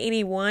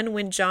 1981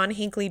 when John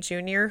Hinckley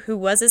Jr., who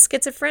was a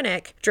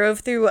schizophrenic,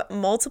 drove through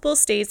multiple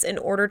states in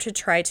order to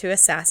try to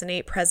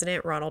assassinate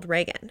President Ronald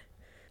Reagan.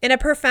 In a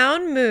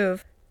profound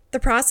move, the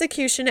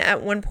prosecution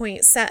at one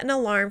point set an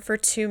alarm for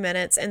 2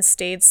 minutes and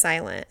stayed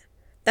silent.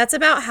 That's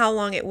about how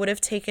long it would have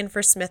taken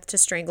for Smith to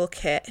strangle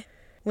Kit.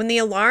 When the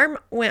alarm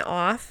went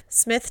off,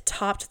 Smith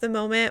topped the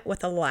moment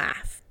with a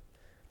laugh.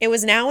 It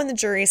was now in the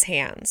jury's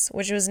hands,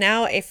 which was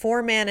now a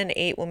 4-man and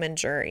 8-woman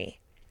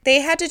jury.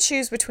 They had to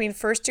choose between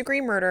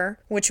first-degree murder,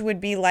 which would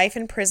be life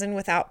in prison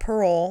without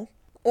parole,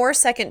 or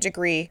second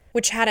degree,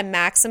 which had a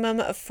maximum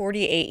of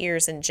 48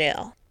 years in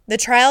jail. The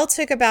trial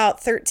took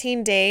about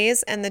 13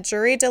 days, and the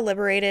jury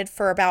deliberated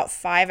for about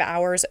 5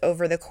 hours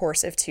over the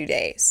course of 2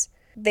 days.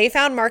 They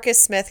found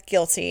Marcus Smith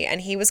guilty,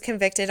 and he was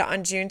convicted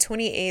on June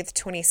 28,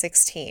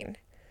 2016.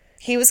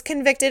 He was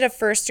convicted of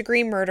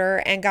first-degree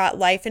murder and got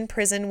life in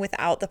prison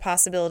without the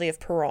possibility of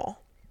parole.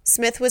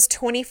 Smith was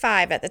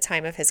 25 at the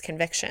time of his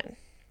conviction.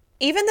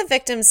 Even the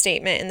victim's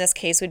statement in this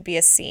case would be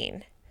a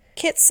scene.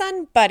 Kit's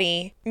son,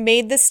 Buddy,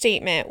 made the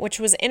statement, which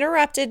was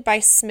interrupted by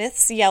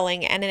Smith's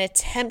yelling and an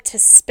attempt to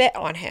spit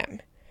on him.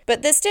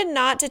 But this did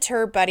not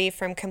deter Buddy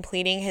from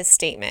completing his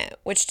statement,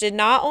 which did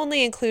not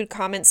only include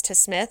comments to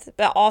Smith,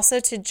 but also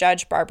to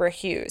Judge Barbara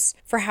Hughes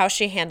for how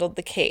she handled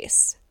the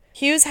case.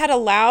 Hughes had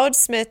allowed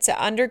Smith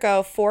to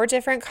undergo 4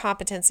 different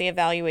competency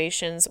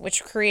evaluations,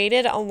 which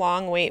created a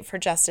long wait for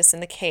justice in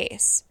the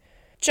case.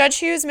 Judge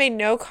Hughes made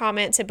no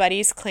comment to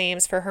Buddy's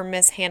claims for her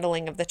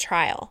mishandling of the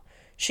trial.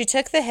 She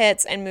took the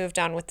hits and moved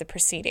on with the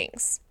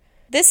proceedings.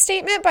 This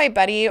statement by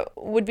Buddy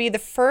would be the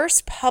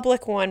first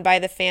public one by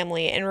the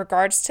family in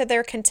regards to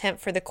their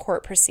contempt for the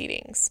court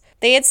proceedings.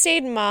 They had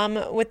stayed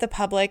mum with the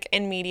public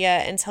and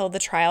media until the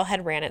trial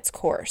had ran its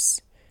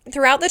course.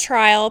 Throughout the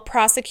trial,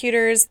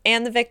 prosecutors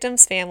and the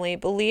victim's family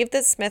believed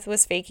that Smith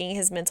was faking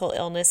his mental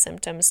illness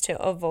symptoms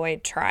to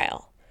avoid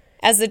trial.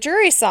 As the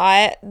jury saw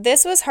it,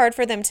 this was hard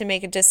for them to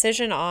make a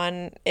decision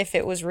on if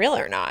it was real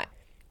or not.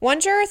 One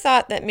juror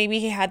thought that maybe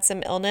he had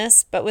some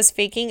illness, but was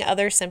faking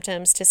other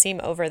symptoms to seem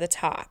over the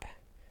top.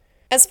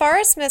 As far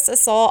as Smith's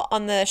assault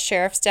on the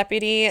sheriff's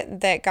deputy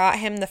that got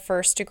him the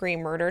first-degree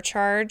murder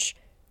charge,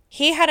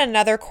 he had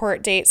another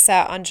court date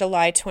set on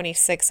July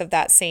 26 of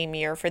that same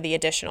year for the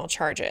additional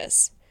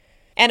charges.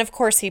 And of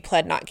course, he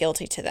pled not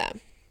guilty to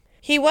them.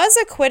 He was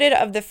acquitted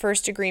of the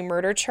first-degree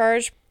murder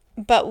charge,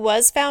 but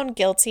was found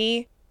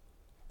guilty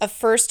of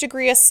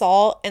first-degree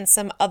assault and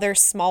some other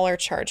smaller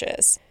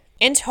charges.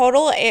 In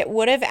total, it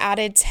would have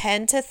added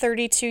 10 to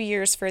 32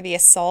 years for the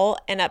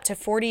assault and up to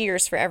 40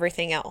 years for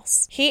everything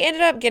else. He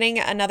ended up getting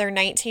another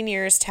 19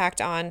 years tacked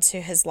on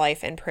to his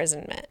life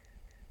imprisonment.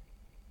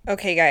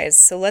 Okay, guys,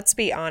 so let's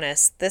be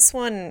honest. This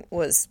one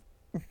was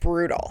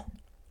brutal.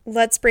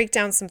 Let's break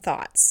down some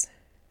thoughts.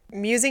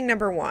 Musing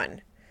number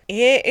 1.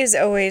 It is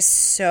always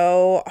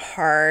so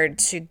hard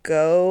to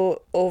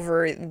go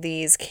over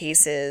these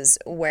cases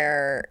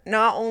where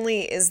not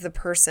only is the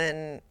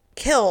person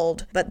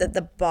killed, but that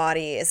the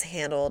body is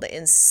handled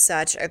in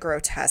such a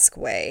grotesque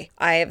way.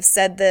 I have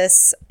said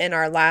this in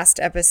our last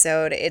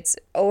episode. It's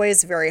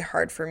always very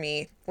hard for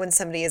me when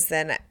somebody is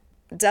then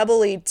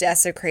doubly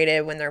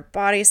desecrated, when their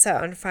body's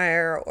set on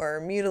fire or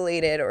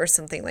mutilated or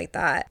something like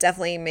that.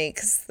 Definitely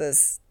makes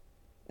this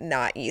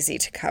not easy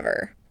to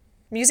cover.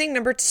 Musing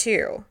number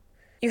 2.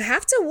 You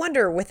have to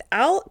wonder,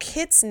 without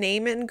Kit's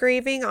name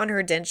engraving on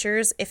her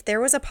dentures, if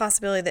there was a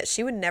possibility that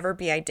she would never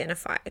be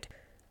identified.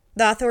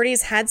 The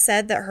authorities had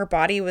said that her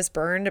body was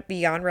burned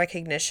beyond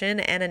recognition,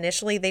 and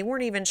initially they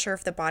weren't even sure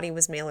if the body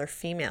was male or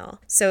female.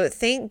 So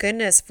thank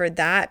goodness for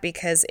that,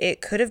 because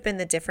it could have been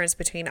the difference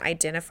between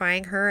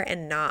identifying her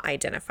and not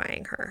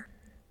identifying her.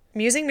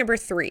 Musing number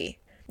 3.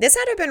 This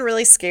had to have been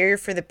really scary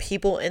for the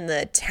people in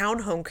the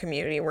townhome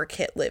community where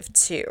Kit lived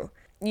too.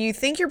 You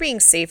think you're being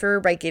safer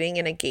by getting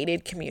in a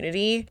gated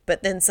community,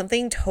 but then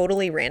something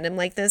totally random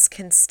like this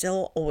can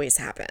still always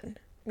happen.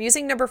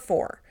 Musing number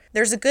 4.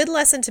 There's a good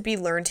lesson to be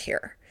learned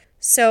here.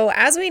 So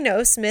as we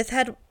know, Smith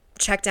had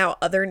checked out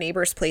other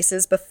neighbors'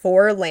 places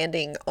before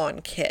landing on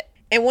Kit.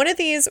 And one of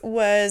these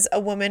was a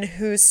woman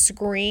whose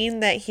screen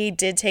that he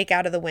did take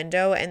out of the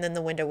window, and then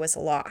the window was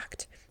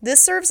locked.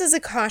 This serves as a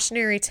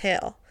cautionary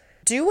tale.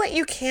 Do what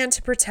you can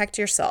to protect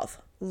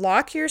yourself.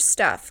 Lock your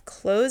stuff,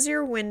 close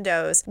your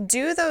windows,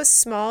 do those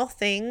small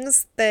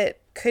things that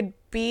could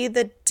be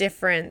the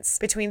difference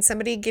between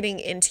somebody getting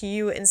into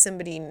you and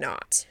somebody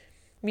not.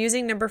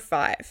 Musing number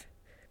 5.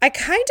 I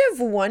kind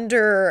of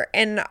wonder,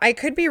 and I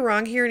could be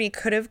wrong here and he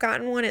could have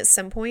gotten one at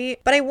some point,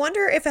 but I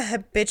wonder if a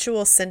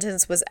habitual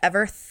sentence was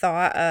ever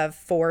thought of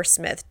for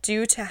Smith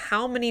due to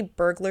how many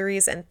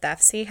burglaries and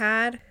thefts he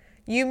had.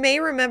 You may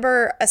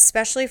remember,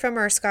 especially from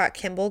our Scott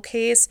Kimball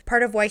case,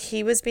 part of why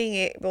he was being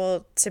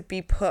able to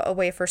be put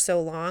away for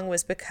so long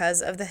was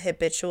because of the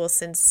habitual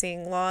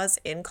sentencing laws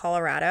in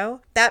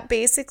Colorado. That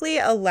basically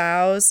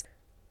allows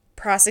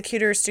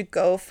prosecutors to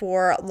go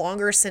for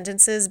longer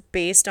sentences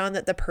based on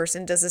that the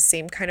person does the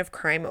same kind of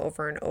crime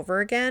over and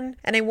over again.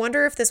 And I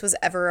wonder if this was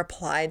ever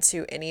applied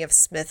to any of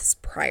Smith's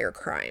prior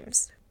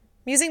crimes.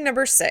 Musing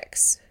number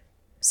 6.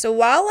 So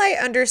while I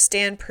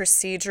understand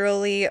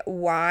procedurally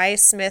why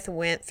Smith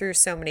went through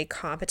so many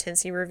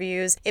competency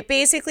reviews, it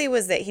basically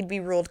was that he'd be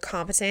ruled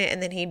competent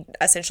and then he'd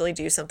essentially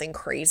do something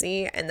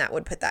crazy and that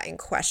would put that in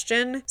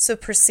question. So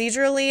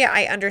procedurally,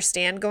 I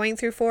understand going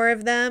through 4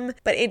 of them,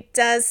 but it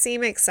does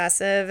seem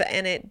excessive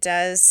and it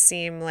does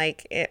seem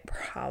like it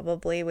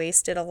probably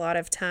wasted a lot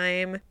of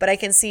time. But I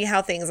can see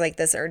how things like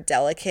this are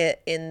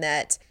delicate in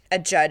that a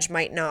judge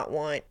might not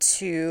want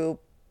to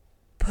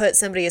put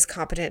somebody as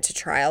competent to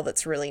trial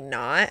that's really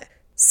not.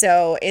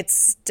 So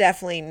it's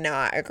definitely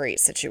not a great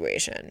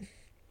situation.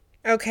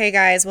 Okay,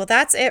 guys, well,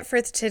 that's it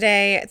for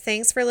today.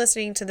 Thanks for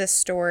listening to this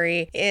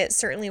story. It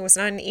certainly was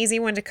not an easy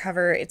one to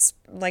cover. It's,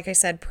 like I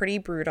said, pretty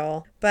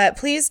brutal. But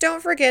please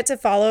don't forget to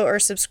follow or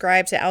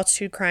subscribe to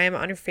Altitude Crime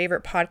on your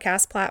favorite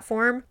podcast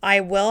platform.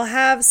 I will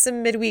have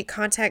some midweek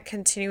content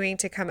continuing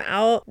to come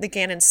out. The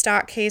Gannon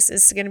Stock case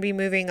is going to be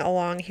moving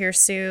along here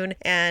soon,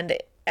 and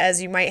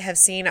as you might have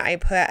seen, I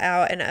put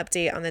out an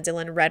update on the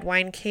Dylan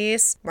Redwine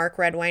case. Mark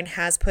Redwine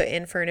has put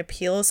in for an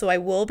appeal, so I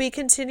will be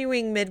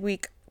continuing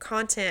midweek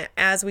content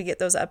as we get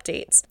those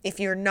updates. If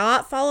you're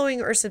not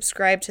following or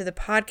subscribed to the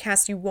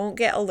podcast, you won't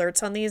get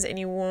alerts on these and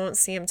you won't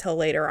see them till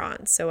later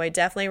on. So I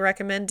definitely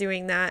recommend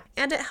doing that,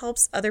 and it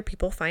helps other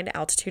people find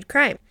Altitude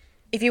Crime.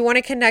 If you want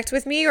to connect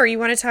with me or you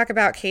want to talk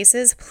about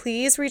cases,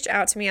 please reach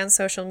out to me on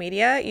social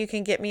media. You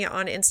can get me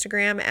on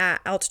Instagram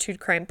at Altitude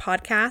Crime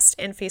Podcast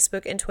and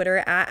Facebook and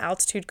Twitter at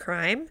Altitude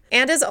Crime.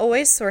 And as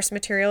always, source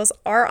materials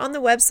are on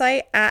the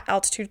website at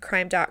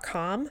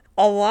altitudecrime.com,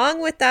 along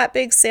with that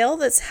big sale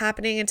that's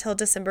happening until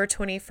December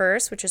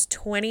 21st, which is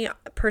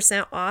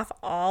 20% off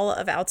all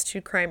of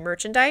Altitude Crime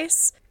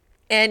merchandise.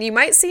 And you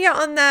might see it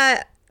on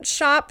that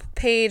shop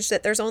page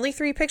that there's only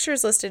 3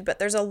 pictures listed, but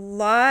there's a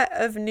lot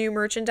of new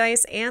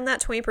merchandise and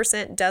that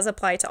 20% does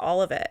apply to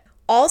all of it.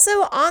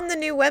 Also on the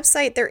new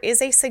website, there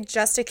is a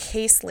suggest a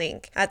case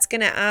link that's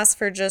going to ask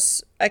for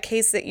just a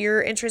case that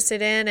you're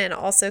interested in and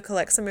also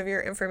collect some of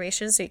your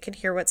information so you can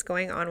hear what's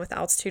going on with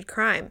Altitude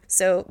Crime.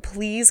 So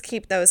please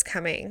keep those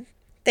coming.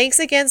 Thanks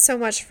again so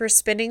much for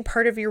spending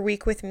part of your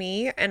week with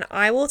me, and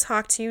I will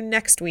talk to you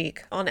next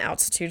week on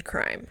Altitude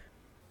Crime.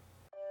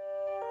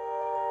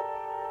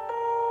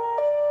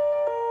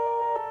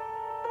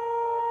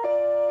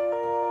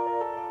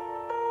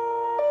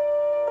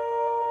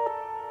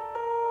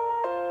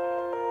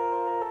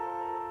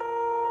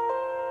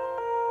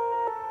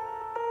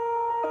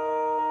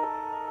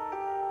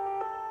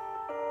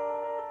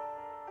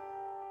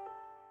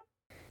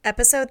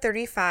 Episode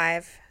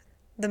 35,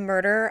 The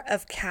Murder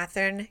of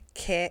Catherine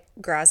Kit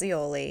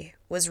Grazioli,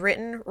 was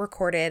written,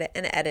 recorded,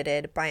 and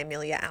edited by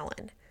Amelia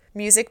Allen.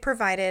 Music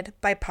provided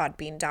by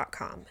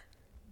Podbean.com.